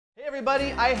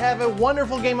Everybody, I have a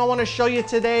wonderful game I want to show you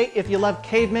today. If you love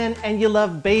cavemen and you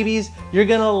love babies, you're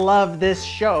gonna love this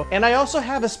show. And I also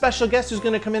have a special guest who's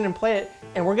gonna come in and play it,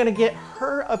 and we're gonna get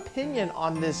her opinion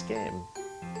on this game.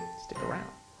 Stick around.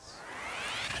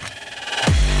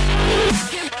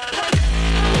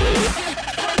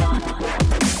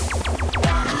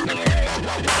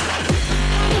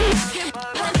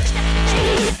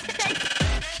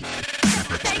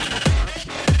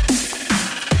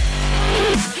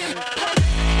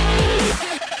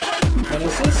 What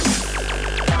is this?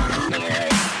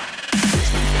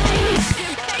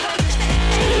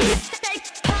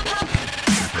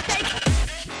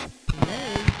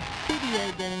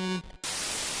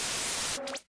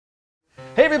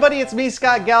 Hey everybody, it's me,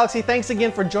 Scott Galaxy. Thanks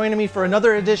again for joining me for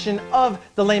another edition of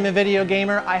the Layman Video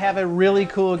Gamer. I have a really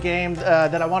cool game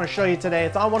that I want to show you today.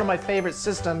 It's on one of my favorite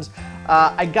systems.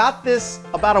 I got this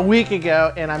about a week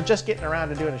ago and I'm just getting around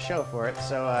to doing a show for it,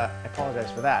 so I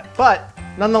apologize for that. But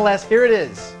nonetheless, here it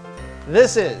is.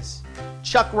 This is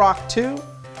Chuck Rock 2,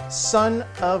 Son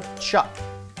of Chuck.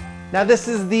 Now this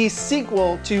is the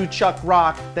sequel to Chuck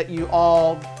Rock that you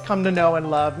all come to know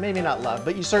and love. Maybe not love,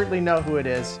 but you certainly know who it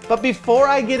is. But before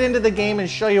I get into the game and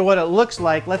show you what it looks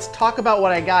like, let's talk about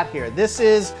what I got here. This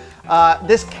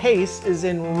case is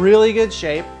in really good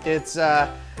shape. It's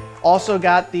also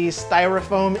got the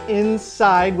styrofoam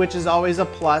inside, which is always a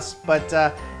plus, but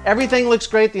everything looks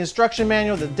great. The instruction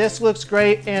manual, the disc looks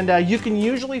great, and you can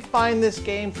usually find this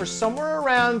game for somewhere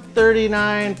around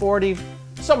 $39, $40,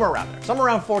 somewhere around there. Somewhere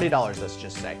around $40, let's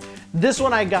just say. This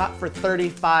one I got for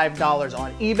 $35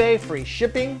 on eBay, free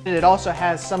shipping. And it also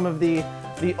has some of the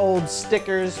old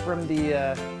stickers from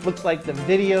the, looks like the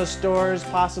video stores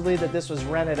possibly that this was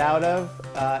rented out of.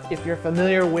 If you're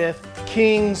familiar with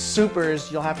King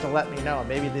Supers, you'll have to let me know.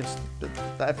 Maybe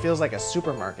that feels like a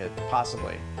supermarket,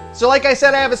 possibly. So like I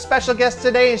said, I have a special guest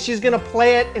today and she's gonna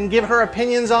play it and give her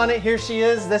opinions on it. Here she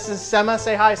is. This is Sema.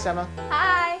 Say hi, Sema.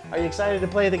 Hi. Are you excited to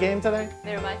play the game today?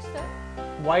 Very much so.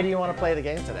 Why do you want to play the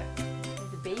game today?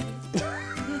 The baby.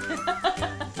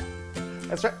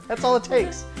 That's right. That's all it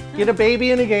takes. Get a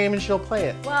baby in a game and she'll play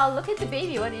it. Well, look at the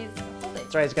baby when he's holding.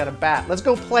 That's right. He's got a bat. Let's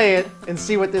go play it and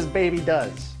see what this baby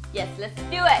does. Yes, let's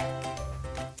do it.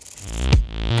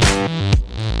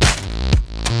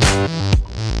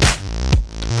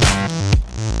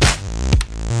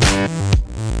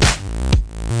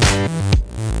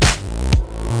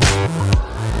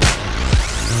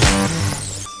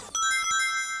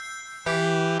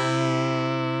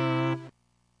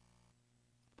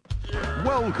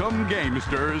 Welcome,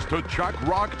 gamesters, to Chuck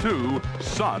Rock 2,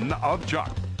 Son of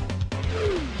Chuck.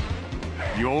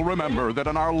 You'll remember that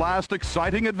in our last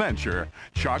exciting adventure,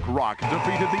 Chuck Rock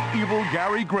defeated the evil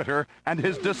Gary Gritter and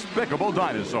his despicable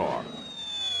dinosaur.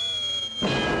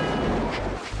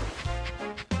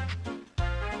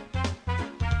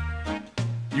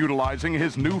 Utilizing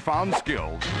his newfound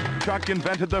skills, Chuck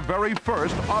invented the very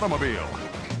first automobile.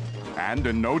 And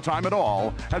in no time at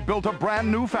all, had built a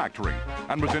brand new factory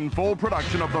and was in full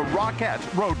production of the Rockette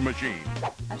road machine.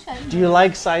 Do you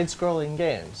like side-scrolling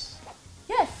games?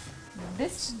 Yes.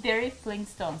 This is very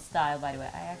Flintstone style, by the way.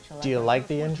 I actually like. Do you like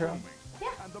the intro? Yeah.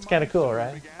 It's kind of cool,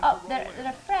 right? Oh, they're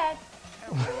a Fred.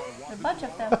 A bunch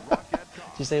of them. Did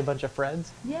you say a bunch of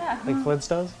Freds? Yeah. Like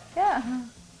Flintstones? Yeah.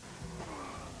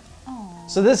 Oh.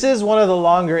 So this is one of the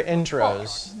longer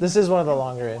intros. This is one of the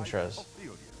longer intros.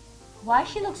 Why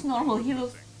she looks normal? He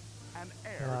looks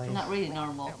not really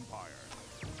normal.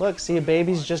 Look, see,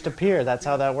 babies just appear. That's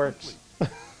how that works.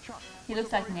 He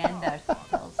looks like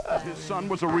Neanderthals. His son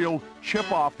was a real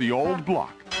chip off the old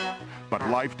block. But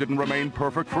life didn't remain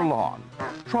perfect for long.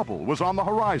 Trouble was on the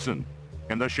horizon,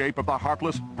 in the shape of the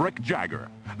heartless Brick Jagger,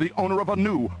 the owner of a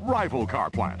new rival car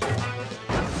plant.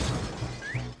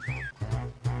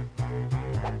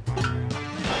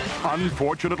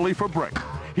 Unfortunately for Brick,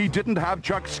 he didn't have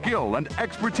Chuck's skill and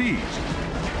expertise.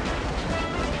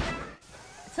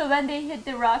 So when they hit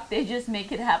the rock, they just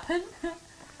make it happen? It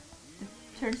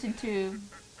turns into...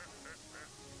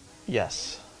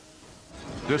 Yes.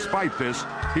 Despite this,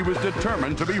 he was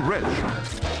determined to be rich.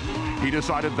 He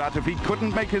decided that if he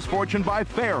couldn't make his fortune by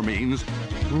fair means,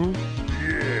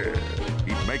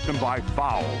 he'd make them by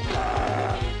foul.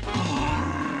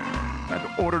 And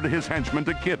ordered his henchmen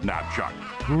to kidnap Chuck.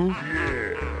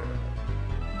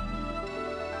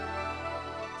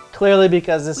 Clearly,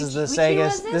 because this is the Which Sega. year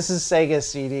was this? This is Sega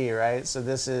CD, right? So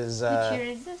this is. Which year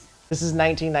is this? This is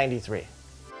 1993.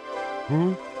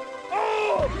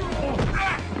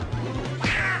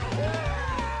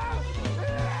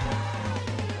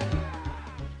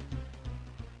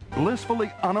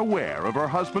 Blissfully unaware of her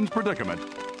husband's predicament,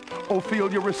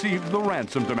 Ophelia received the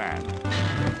ransom demand.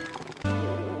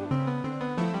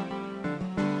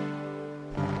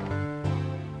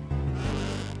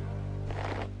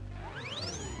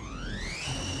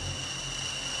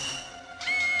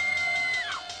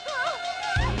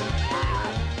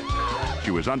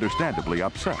 She was understandably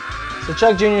upset. So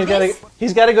Chuck Jr.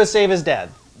 he's got to go save his dad.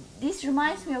 This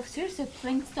reminds me of seriously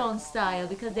Flintstone style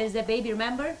because there's a baby,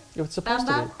 remember? It's supposed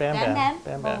to be Bam Bam Bam.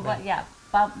 Bam. Bam Bam. Yeah,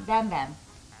 Bam Bam. Yeah.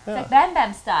 It's like Bam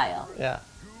Bam style. Yeah.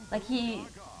 Like he.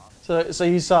 So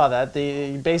you saw that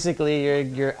basically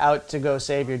you're out to go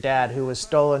save your dad who was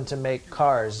stolen to make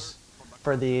cars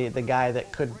for the guy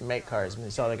that couldn't make cars. And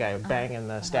you saw the guy banging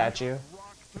the statue,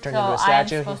 turned into a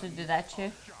statue. I'm supposed to do that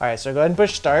too. All right, so go ahead and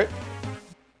push start.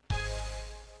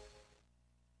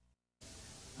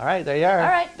 All right, there you are. All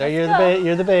right, there let's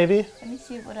you're the baby. Let me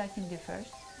see what I can do first.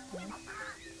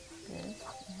 This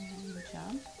and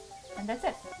jump, and that's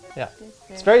it. Yeah, This,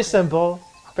 it's very simple.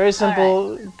 Very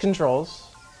simple controls.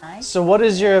 Nice. So what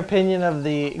is your opinion of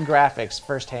the graphics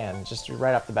firsthand? Just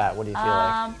right off the bat, what do you feel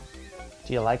like?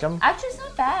 Do you like them? Actually, it's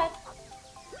not bad.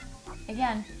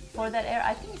 Again, for that era,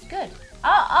 I think it's good.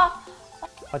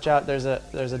 Watch out! There's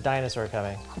a dinosaur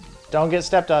coming. Don't get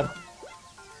stepped on.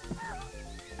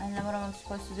 And then what am I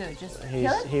supposed to do? Just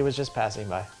kill it? He was just passing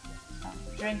by. Oh,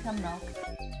 drink some milk.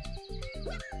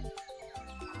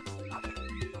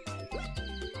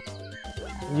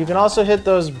 You can also hit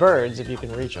those birds if you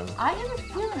can reach them. I have a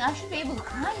feeling I should be able to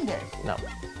climb this. No.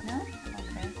 No?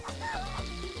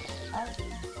 Okay.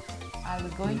 I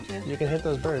was going to. You can hit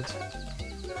those birds.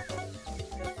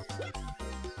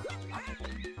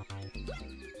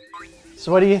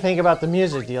 So what do you think about the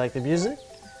music? Do you like the music?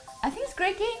 I think it's a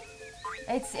great game.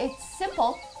 It's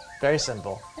simple. Very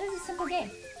simple. It is a simple game.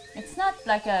 It's not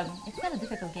like it's not a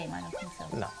difficult game. I don't think so.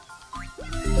 No.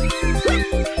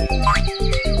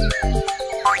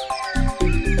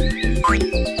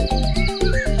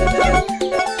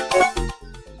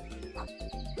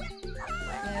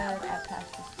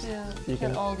 You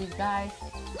kill all these guys.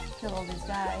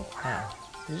 Yeah.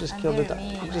 You just I'm killed very the.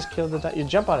 mean. You just killed the. You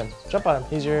jump on him. Jump on him.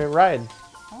 He's your ride.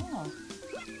 Oh.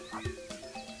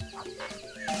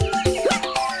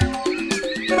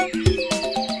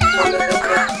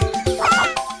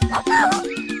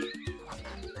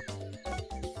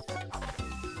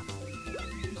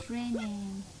 It's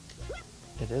raining.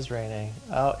 It is raining.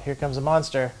 Oh, here comes a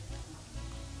monster.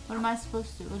 What am I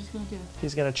supposed to do? What is he gonna do?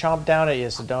 He's gonna chomp down at you,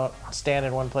 so don't stand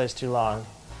in one place too long.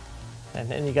 And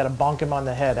then you gotta bonk him on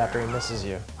the head after he misses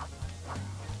you.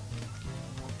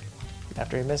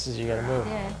 After he misses you, you gotta move.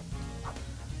 Yeah.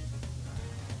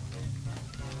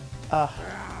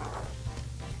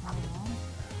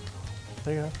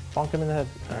 There you go. Bonk him in the head.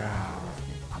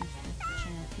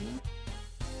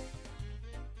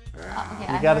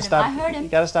 Okay, You gotta stop. I heard him. You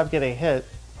gotta stop getting hit.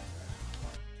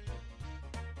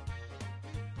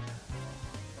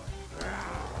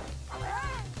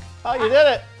 Oh, you did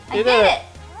it! You did it!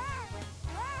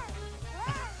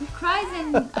 He cries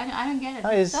and I don't get it. Oh,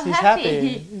 he's so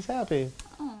happy. He's happy.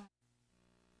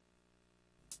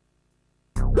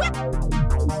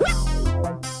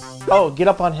 Oh, get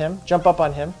up on him. Jump up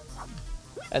on him.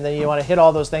 And then you want to hit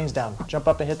all those things down. Jump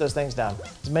up and hit those things down.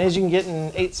 As many as you can get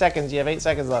in 8 seconds. You have 8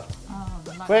 seconds left.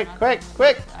 Quick, quick,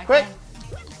 quick, quick!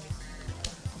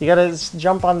 You gotta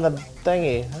jump on the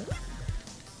thingy.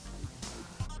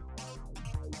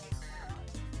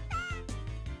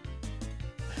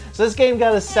 So this game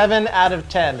got a 7 out of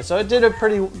 10. So it did a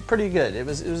pretty good. It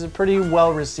was a pretty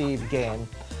well received game.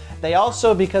 They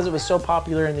also, because it was so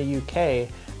popular in the UK,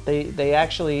 they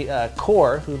actually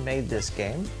Core, who made this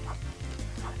game,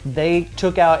 they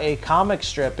took out a comic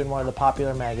strip in one of the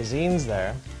popular magazines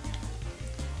there.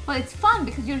 Well, it's fun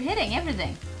because you're hitting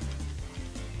everything.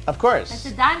 Of course. That's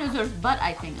a dinosaur's butt,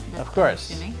 I think. That's Of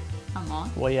course. I'm assuming. Come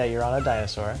on. Well, yeah, you're on a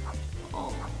dinosaur.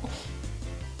 Oh.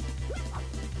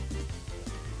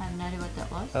 I have no idea what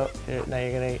that was. Oh, here, now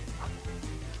you're gonna...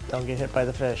 Don't get hit by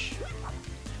the fish.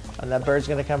 And that bird's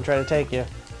gonna come try to take you.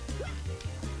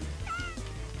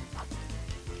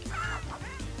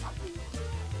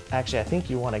 Actually, I think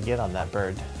you want to get on that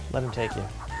bird. Let him take you.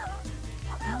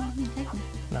 Oh, he take me.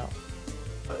 No.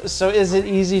 So is it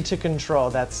easy to control?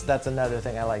 That's another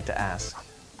thing I like to ask.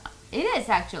 It is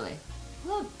actually.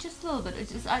 Well, just a little bit.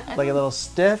 It's just Like a little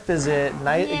stiff? Is it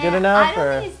yeah, good enough? I don't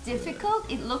or? think it's difficult.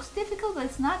 It looks difficult, but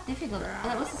it's not difficult.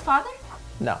 That was his father?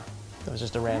 No. That was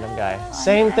just a random guy. Oh,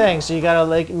 Same thing. So you gotta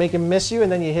like make him miss you,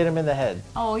 and then you hit him in the head.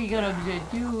 Oh, you gotta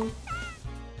do.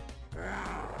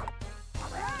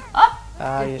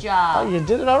 Oh, good job. Oh, you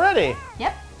did it already.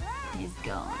 Yep, he's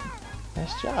gone.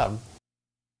 Nice job.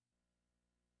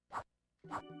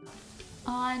 Oh,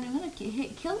 and I'm gonna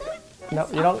kill them? No,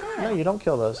 That's you don't. unfair. No, you don't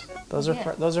kill those. Those are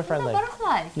friendly.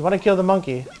 Butterflies. You want to kill the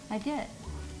monkey. I did.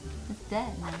 It's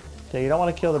dead now. Yeah, you don't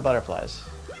want to kill the butterflies.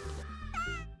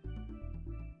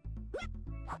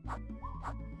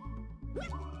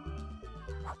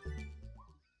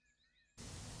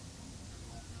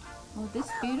 Oh, this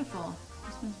is beautiful.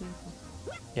 This one's beautiful.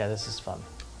 Yeah, this is fun.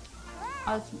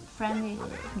 Oh, it's friendly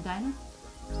dino.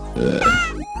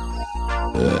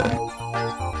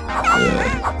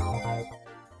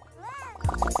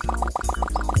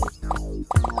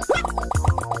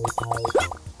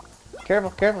 Careful,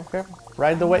 careful, careful.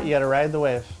 Ride the wave. You gotta ride the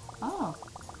wave. Oh.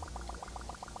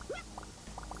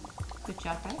 Good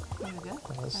job, right? There we go.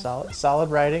 Solid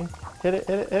riding. Hit it,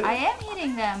 hit it, hit it. I am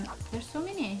hitting them. There's so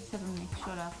many suddenly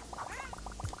showed up.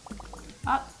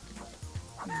 Oh.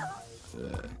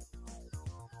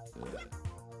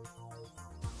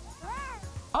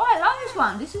 Oh, I love this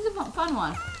one. This is a fun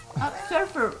one.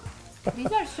 Surfer.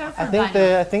 These are surfer dinos.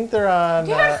 I think they're on.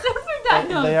 They are surfer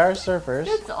dinos. They are surfers.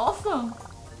 That's awesome.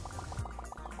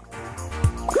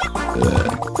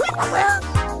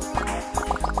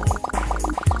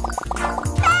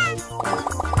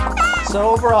 So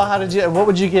overall, what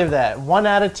would you give that? 1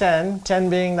 out of 10, 10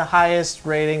 being the highest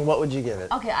rating, what would you give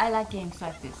it? Okay, I like games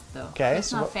like this though. Okay,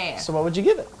 it's not fair. So what would you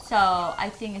give it? So I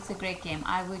think it's a great game.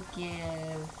 I would give,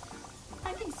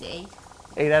 I think it's 8.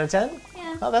 8 out of 10?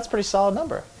 Yeah. Oh, that's a pretty solid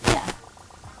number. Yeah.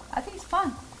 I think it's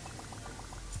fun.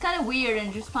 It's kind of weird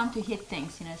and just fun to hit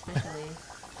things, you know, especially.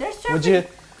 They're surfing.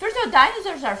 First of all,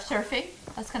 dinosaurs are surfing.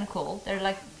 That's kind of cool. They're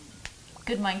like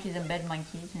good monkeys and bad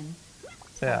monkeys, and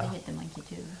it's fun to hit the monkey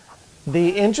too. The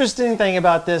interesting thing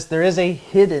about this, there is a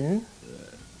hidden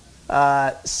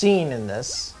scene in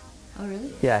this. Oh,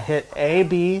 really? Yeah, hit A,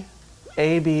 B,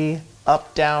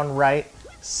 up, down, right,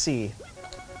 C.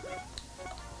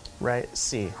 Right,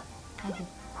 C. Okay.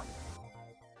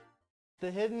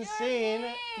 The hidden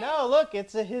scene, no, look,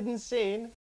 it's a hidden scene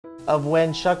of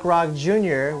when Chuck Rock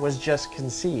Jr. was just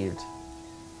conceived.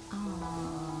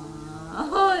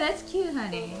 Oh, that's cute,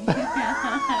 honey.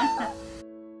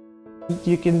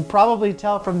 You can probably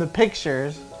tell from the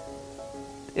pictures,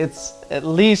 it's at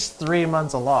least 3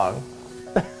 months along.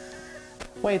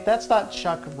 Wait, that's not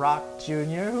Chuck Rock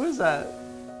Jr. Who is that?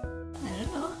 I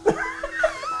don't know.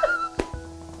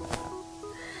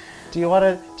 Do you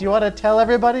want to tell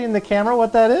everybody in the camera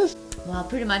what that is? Well,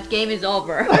 pretty much game is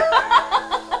over.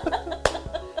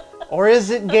 Or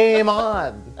is it game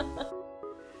on?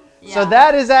 Yeah. So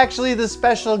that is actually the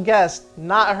special guest,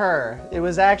 not her. It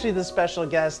was actually the special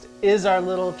guest is our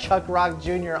little Chuck Rock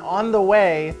Jr. on the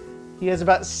way. He has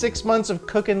about 6 months of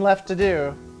cooking left to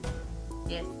do.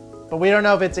 Yes. But we don't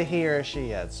know if it's a he or a she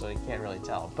yet, so you can't really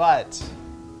tell. But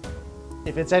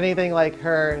if it's anything like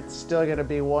her, it's still gonna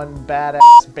be one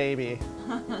badass baby.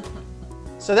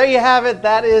 So there you have it.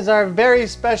 That is our very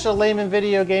special Layman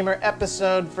Video Gamer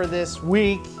episode for this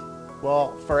week.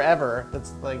 Well, forever.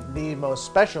 That's like the most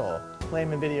special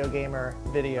Layman Video Gamer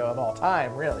video of all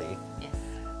time, really. Yes.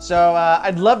 So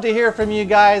I'd love to hear from you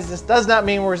guys. This does not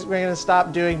mean we're going to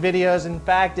stop doing videos. In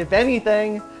fact, if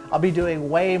anything, I'll be doing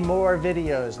way more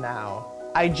videos now.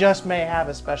 I just may have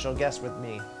a special guest with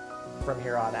me from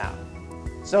here on out.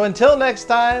 So until next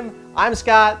time, I'm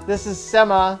Scott, this is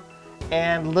Sema,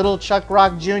 and little Chuck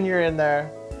Rock Jr. in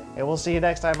there. And we'll see you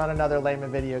next time on another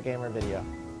Layman Video Gamer video.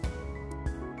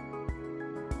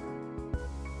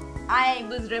 I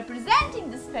was representing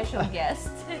the special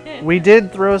guest. We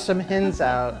did throw some hints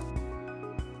out.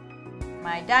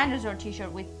 My dinosaur t-shirt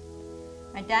with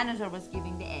my dinosaur was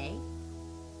giving the A,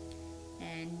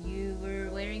 and you were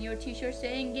wearing your t-shirt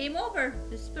saying game over.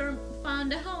 The sperm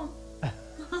found a home.